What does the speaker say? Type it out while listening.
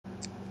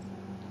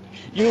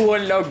You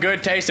wouldn't know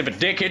good taste if a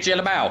dick hit you in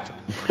the mouth.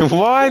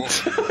 What?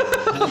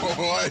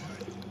 What?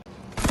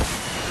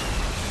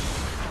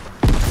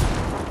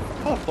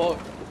 Oh, fuck.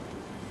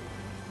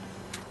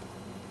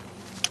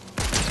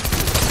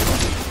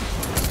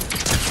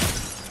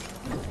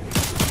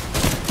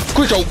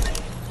 Quick, oh!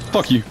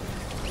 Fuck you.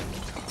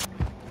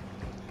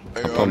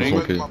 Hey, I'm coming, go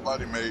back okay. to my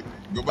body, mate.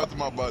 Go back to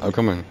my body. I'm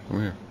coming. I'm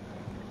here.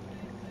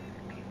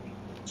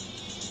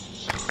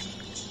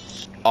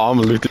 Oh, I'm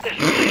gonna loot it. This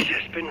place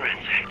has been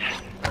ransacked.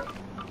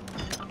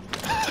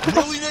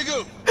 Really,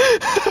 nigga?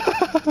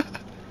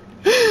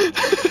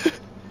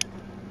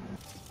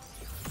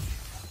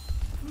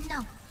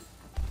 No.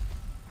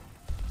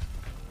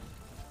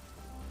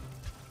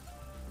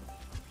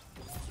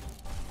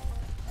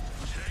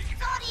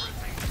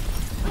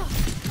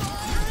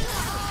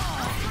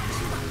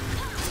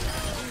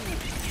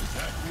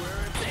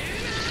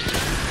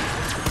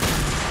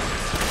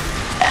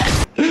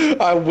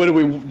 What do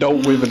we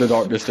don't live in the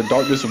darkness? The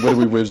darkness of where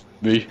we live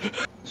be.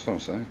 That's what I'm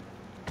saying.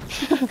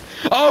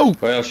 Oh!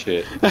 Well,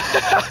 shit.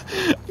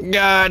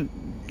 God!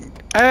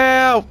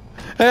 Help!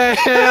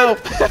 Help!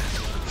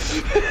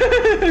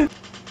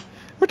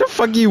 What the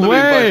fuck you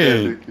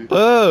wearing?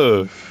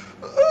 Oh!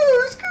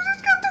 Oh, it's because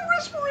it's got the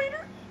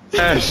respirator.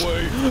 Ash.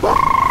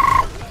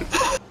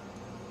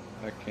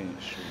 I can't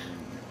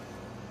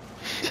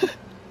shoot you.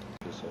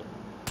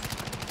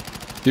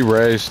 He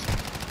raised.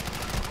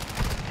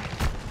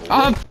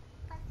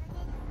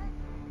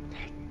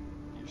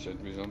 You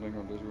sent me something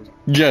on Discord?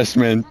 Yes,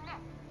 man.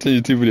 Send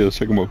you 2 videos.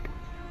 Check them out.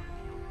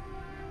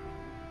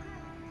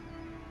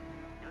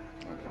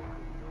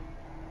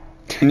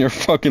 Turn your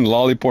fucking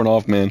lollipop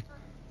off, man.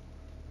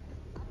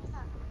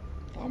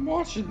 I'm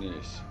watching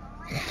this.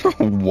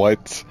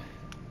 What?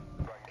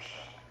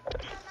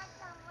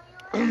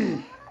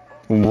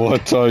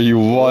 What are you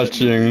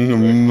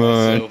watching,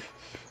 man?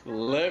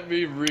 Let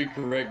me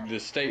recorrect the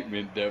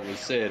statement that was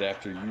said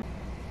after you.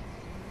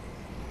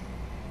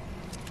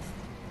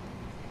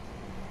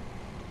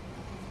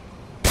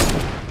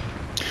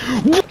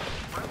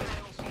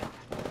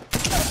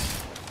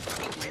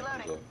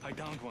 I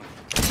downed one.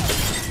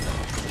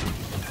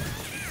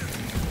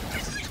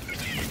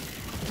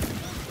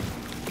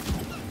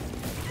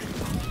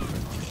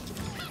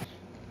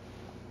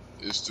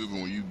 It's stupid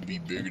when you be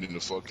bigger than the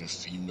fucking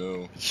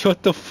female.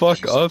 Shut the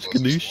fuck up,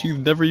 Skadoosh.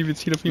 You've never even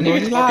seen a female in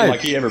Nigga's your talking life.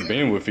 like he ever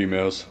been with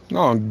females.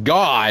 Oh,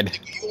 God.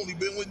 You only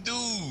been with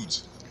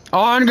dudes.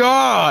 On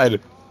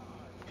God.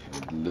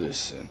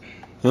 Listen.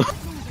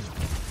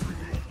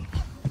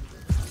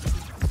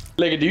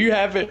 Nigga, do you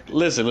have it?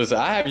 Listen.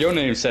 I have your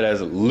name set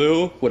as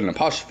Lil with an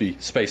apostrophe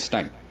space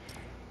stank.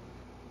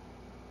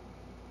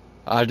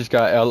 I just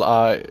got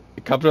L-I,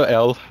 capital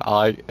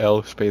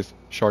L-I-L space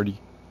Shardy.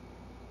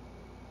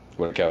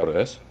 With a capital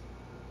S.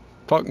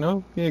 Fuck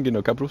no, you ain't get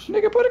no capitals.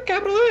 Nigga, put a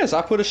capital S.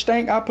 I put a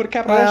stank. I put a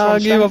capital S I on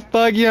don't give a stank.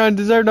 fuck, you don't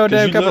deserve no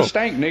damn You capital. little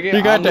stank, nigga.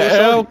 You got I'm the Lil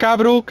L Shorty.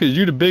 capital, cause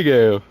you the big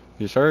L.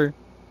 Yes, sir.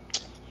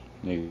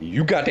 Nigga,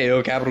 you got the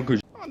L capital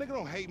cause Oh, nigga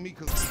don't hate me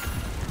cause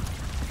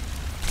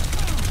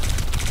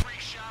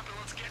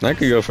I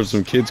could go for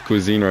some kids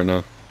cuisine right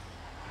now.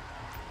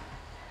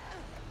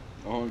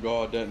 oh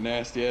god, that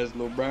nasty ass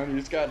little brownie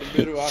just got in the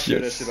middle. I'll share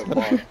that shit up.